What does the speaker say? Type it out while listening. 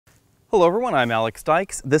Hello everyone, I'm Alex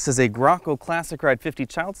Dykes. This is a Graco Classic Ride 50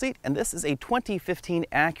 child seat, and this is a 2015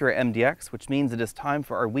 Acura MDX, which means it is time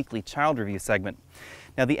for our weekly child review segment.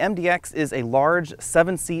 Now the MDX is a large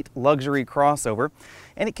 7-seat luxury crossover,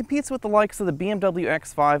 and it competes with the likes of the BMW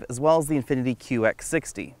X5 as well as the Infiniti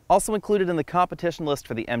QX60. Also included in the competition list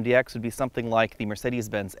for the MDX would be something like the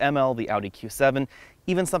Mercedes-Benz ML, the Audi Q7,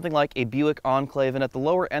 even something like a Buick Enclave, and at the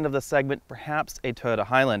lower end of the segment, perhaps a Toyota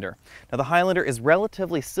Highlander. Now the Highlander is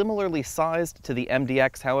relatively similarly sized to the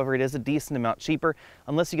MDX, however it is a decent amount cheaper,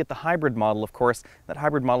 unless you get the hybrid model, of course. That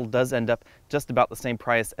hybrid model does end up just about the same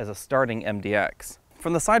price as a starting MDX.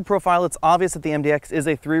 From the side profile, it's obvious that the MDX is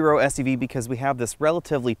a 3-row SUV because we have this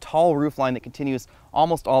relatively tall roofline that continues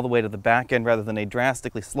almost all the way to the back end rather than a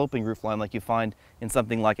drastically sloping roofline like you find in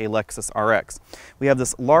something like a Lexus RX. We have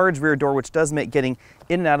this large rear door which does make getting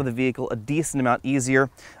in and out of the vehicle a decent amount easier.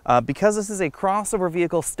 Because this is a crossover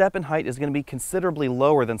vehicle, step in height is going to be considerably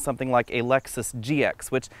lower than something like a Lexus GX,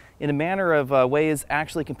 which in a manner of ways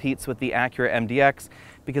actually competes with the Acura MDX,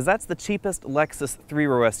 because that's the cheapest Lexus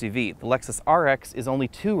 3-row SUV. The Lexus RX is only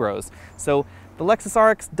 2 rows. So the Lexus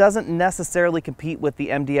RX doesn't necessarily compete with the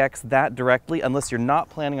MDX that directly unless you're not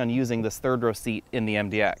planning on using this 3rd-row seat in the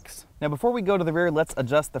MDX. Now before we go to the rear, let's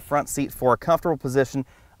adjust the front seat for a comfortable position,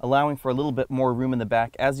 allowing for a little bit more room in the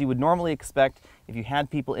back, as you would normally expect if you had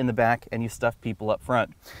people in the back and you stuffed people up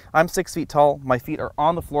front. I'm 6 feet tall, my feet are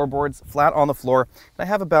on the floorboards, flat on the floor, and I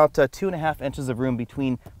have about 2.5 inches of room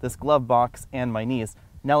between this glove box and my knees.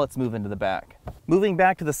 Now let's move into the back. Moving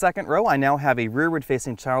back to the 2nd row, I now have a rearward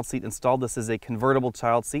facing child seat installed. This is a convertible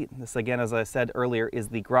child seat. This, again, as I said earlier, is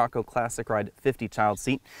the Graco Classic Ride 50 child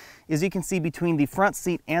seat. As you can see, between the front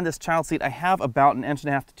seat and this child seat, I have about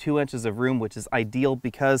 1.5 to 2 inches of room, which is ideal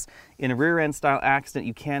because in a rear end style accident,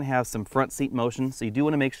 you can have some front seat motion. So you do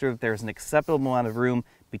want to make sure that there's an acceptable amount of room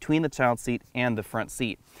between the child seat and the front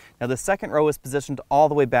seat. Now the 2nd row is positioned all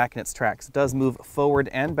the way back in its tracks. It does move forward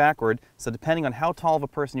and backward, so depending on how tall of a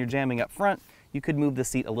person you're jamming up front, you could move the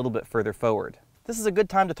seat a little bit further forward. This is a good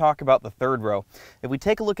time to talk about the 3rd row. If we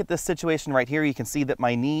take a look at this situation right here, you can see that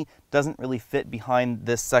my knee doesn't really fit behind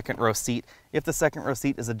this 2nd row seat if the 2nd row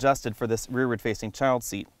seat is adjusted for this rearward facing child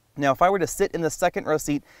seat. Now, if I were to sit in the 2nd row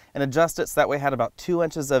seat and adjust it so that way I had about 2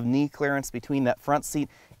 inches of knee clearance between that front seat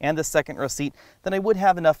and the 2nd row seat, then I would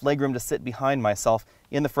have enough legroom to sit behind myself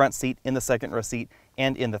in the front seat, in the 2nd row seat,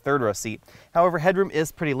 and in the 3rd row seat. However, headroom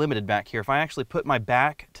is pretty limited back here. If I actually put my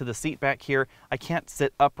back to the seat back here, I can't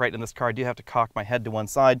sit upright in this car. I do have to cock my head to one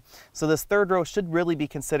side. So this 3rd row should really be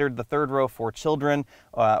considered the 3rd row for children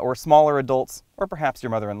or smaller adults, or perhaps your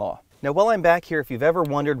mother-in-law. Now while I'm back here, if you've ever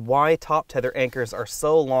wondered why top tether anchors are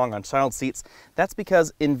so long on child seats, that's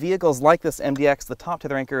because in vehicles like this MDX, the top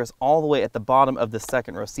tether anchor is all the way at the bottom of the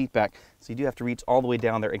 2nd row seat back. So you do have to reach all the way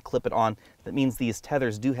down there and clip it on. That means these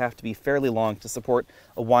tethers do have to be fairly long to support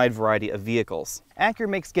a wide variety of vehicles. Acura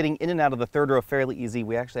makes getting in and out of the 3rd row fairly easy.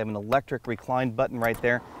 We actually have an electric recline button right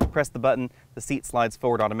there. Press the button, the seat slides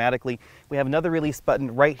forward automatically. We have another release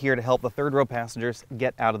button right here to help the 3rd row passengers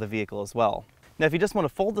get out of the vehicle as well. Now if you just want to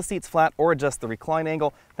fold the seats flat or adjust the recline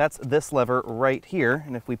angle, that's this lever right here,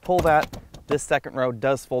 and if we pull that, this 2nd row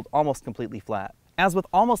does fold almost completely flat. As with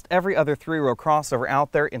almost every other 3-row crossover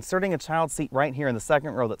out there, inserting a child seat right here in the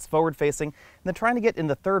 2nd row that's forward facing, and then trying to get in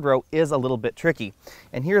the 3rd row is a little bit tricky.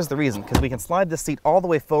 And here's the reason, because we can slide this seat all the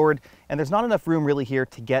way forward, and there's not enough room really here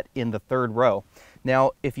to get in the 3rd row.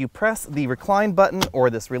 Now, if you press the recline button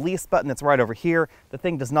or this release button that's right over here, the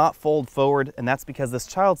thing does not fold forward, and that's because this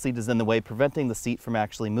child seat is in the way, preventing the seat from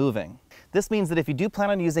actually moving. This means that if you do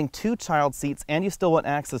plan on using 2 child seats and you still want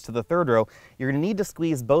access to the 3rd row, you're going to need to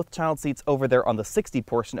squeeze both child seats over there on the 60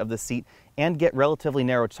 portion of the seat and get relatively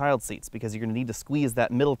narrow child seats, because you're going to need to squeeze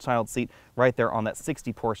that middle child seat right there on that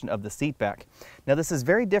 60 portion of the seat back. Now this is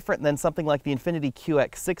very different than something like the Infiniti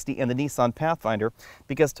QX60 and the Nissan Pathfinder,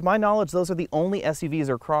 because to my knowledge those are the only SUVs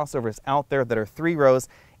or crossovers out there that are 3 rows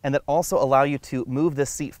and that also allow you to move this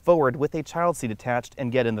seat forward with a child seat attached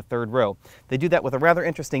and get in the 3rd row. They do that with a rather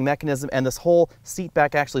interesting mechanism, and this whole seat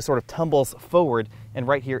back actually sort of tumbles forward and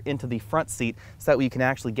right here into the front seat so that way you can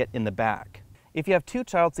actually get in the back. If you have 2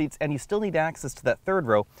 child seats and you still need access to that 3rd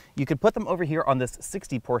row, you could put them over here on this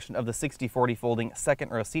 60 portion of the 60/40 folding 2nd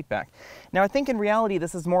row seat back. Now I think in reality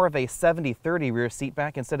this is more of a 70/30 rear seat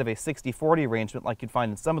back instead of a 60/40 arrangement like you'd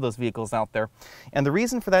find in some of those vehicles out there. And the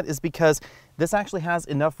reason for that is because this actually has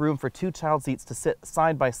enough room for 2 child seats to sit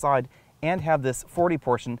side by side and have this 40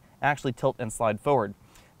 portion actually tilt and slide forward.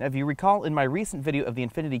 Now, if you recall in my recent video of the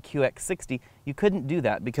Infiniti QX60, you couldn't do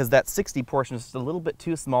that because that 60 portion is just a little bit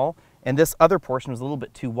too small, and this other portion was a little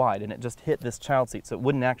bit too wide, and it just hit this child seat, so it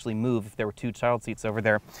wouldn't actually move if there were 2 child seats over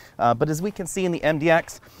there. But as we can see in the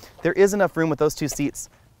MDX, there is enough room with those two seats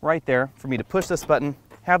right there for me to push this button,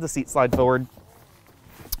 have the seat slide forward,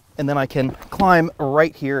 and then I can climb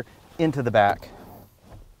right here into the back.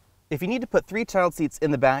 If you need to put 3 child seats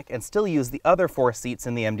in the back and still use the other 4 seats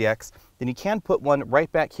in the MDX, then you can put one right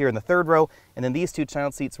back here in the 3rd row, and then these 2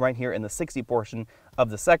 child seats right here in the 60 portion of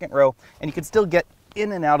the 2nd row, and you can still get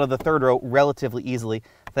in and out of the 3rd row relatively easily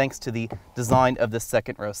thanks to the design of this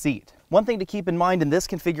 2nd row seat. One thing to keep in mind in this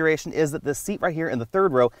configuration is that this seat right here in the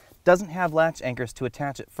 3rd row doesn't have latch anchors to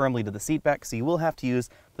attach it firmly to the seat back, so you will have to use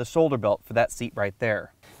the shoulder belt for that seat right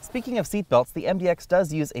there. Speaking of seat belts, the MDX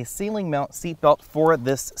does use a ceiling mount seat belt for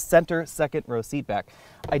this center 2nd row seat back.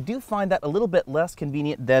 I do find that a little bit less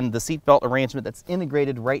convenient than the seat belt arrangement that's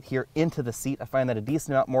integrated right here into the seat. I find that a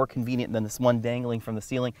decent amount more convenient than this one dangling from the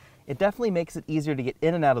ceiling. It definitely makes it easier to get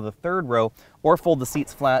in and out of the 3rd row or fold the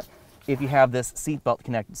seats flat if you have this seat belt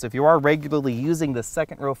connected. So if you are regularly using the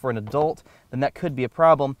 2nd row for an adult, then that could be a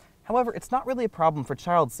problem. However, it's not really a problem for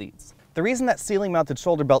child seats. The reason that ceiling mounted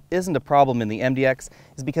shoulder belt isn't a problem in the MDX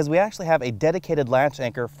is because we actually have a dedicated latch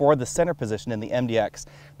anchor for the center position in the MDX.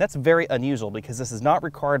 That's very unusual because this is not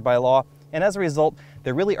required by law, and as a result,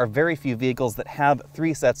 there really are very few vehicles that have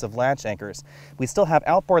 3 sets of latch anchors. We still have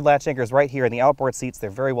outboard latch anchors right here in the outboard seats. They're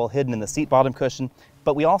very well hidden in the seat bottom cushion,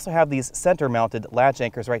 but we also have these center mounted latch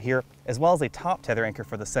anchors right here, as well as a top tether anchor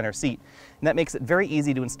for the center seat. And that makes it very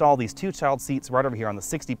easy to install these 2 child seats right over here on the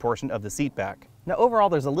 60 portion of the seat back. Now overall,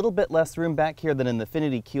 there's a little bit less room back here than in the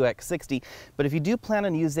Infiniti QX60, but if you do plan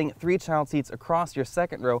on using 3 child seats across your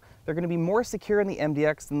 2nd row, they're going to be more secure in the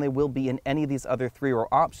MDX than they will be in any of these other 3-row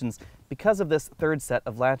options because of this 3rd set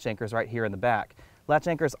of latch anchors right here in the back. Latch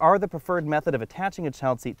anchors are the preferred method of attaching a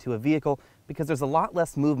child seat to a vehicle because there's a lot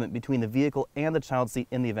less movement between the vehicle and the child seat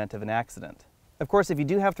in the event of an accident. Of course, if you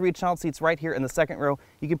do have 3 child seats right here in the 2nd row,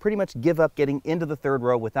 you can pretty much give up getting into the 3rd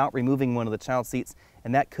row without removing one of the child seats,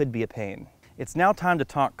 and that could be a pain. It's now time to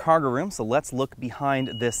talk cargo room, so let's look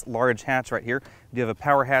behind this large hatch right here. We do have a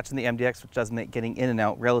power hatch in the MDX, which does make getting in and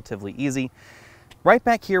out relatively easy. Right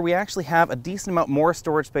back here, we actually have a decent amount more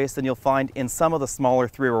storage space than you'll find in some of the smaller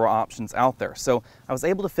 3-row options out there. So I was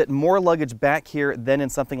able to fit more luggage back here than in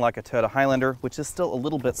something like a Toyota Highlander, which is still a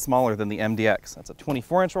little bit smaller than the MDX. That's a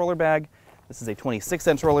 24-inch roller bag. This is a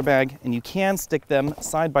 26-inch roller bag, and you can stick them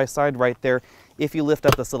side by side right there if you lift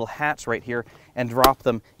up this little hatch right here and drop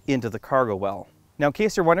them into the cargo well. Now, in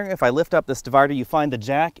case you're wondering, if I lift up this divider, you find the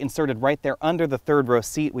jack inserted right there under the 3rd row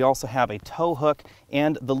seat. We also have a tow hook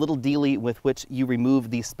and the little dealie with which you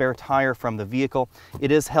remove the spare tire from the vehicle.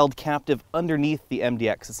 It is held captive underneath the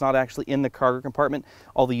MDX. It's not actually in the cargo compartment,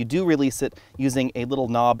 although you do release it using a little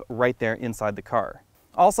knob right there inside the car.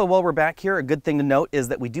 Also, while we're back here, a good thing to note is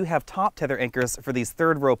that we do have top tether anchors for these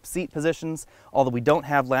 3rd row seat positions, although we don't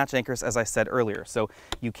have latch anchors, as I said earlier. So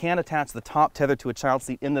you can attach the top tether to a child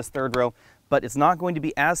seat in this 3rd row, but it's not going to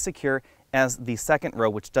be as secure as the 2nd row,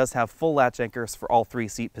 which does have full latch anchors for all 3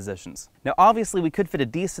 seat positions. Now, obviously, we could fit a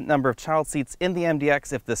decent number of child seats in the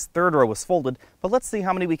MDX if this 3rd row was folded, but let's see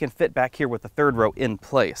how many we can fit back here with the 3rd row in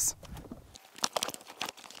place.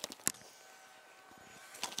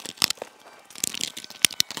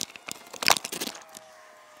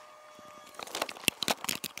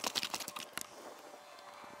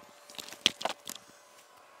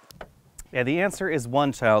 Yeah, the answer is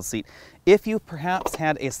 1 child seat. If you perhaps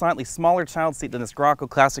had a slightly smaller child seat than this Graco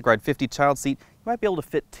Classic Ride 50 child seat, you might be able to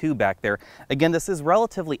fit 2 back there. Again, this is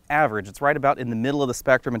relatively average. It's right about in the middle of the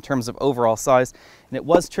spectrum in terms of overall size, and it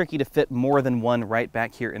was tricky to fit more than 1 right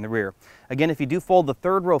back here in the rear. Again, if you do fold the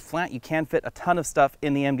 3rd row flat, you can fit a ton of stuff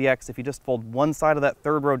in the MDX. If you just fold one side of that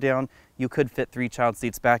 3rd row down, you could fit 3 child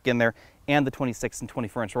seats back in there and the 26 and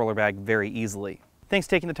 24-inch roller bag very easily. Thanks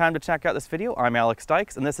for taking the time to check out this video. I'm Alex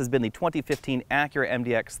Dykes, and this has been the 2015 Acura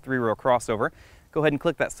MDX 3-row crossover. Go ahead and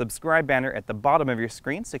click that subscribe banner at the bottom of your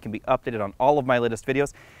screen so you can be updated on all of my latest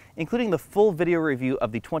videos, including the full video review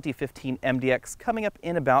of the 2015 MDX coming up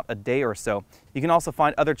in about a day or so. You can also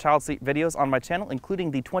find other child seat videos on my channel,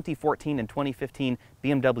 including the 2014 and 2015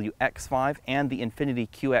 BMW X5 and the Infiniti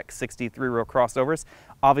QX60 3-row crossovers,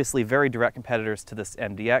 obviously very direct competitors to this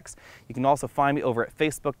MDX. You can also find me over at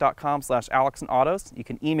facebook.com/AlexandAutos. You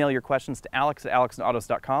can email your questions to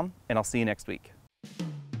alex@alexandautos.com, and I'll see you next week.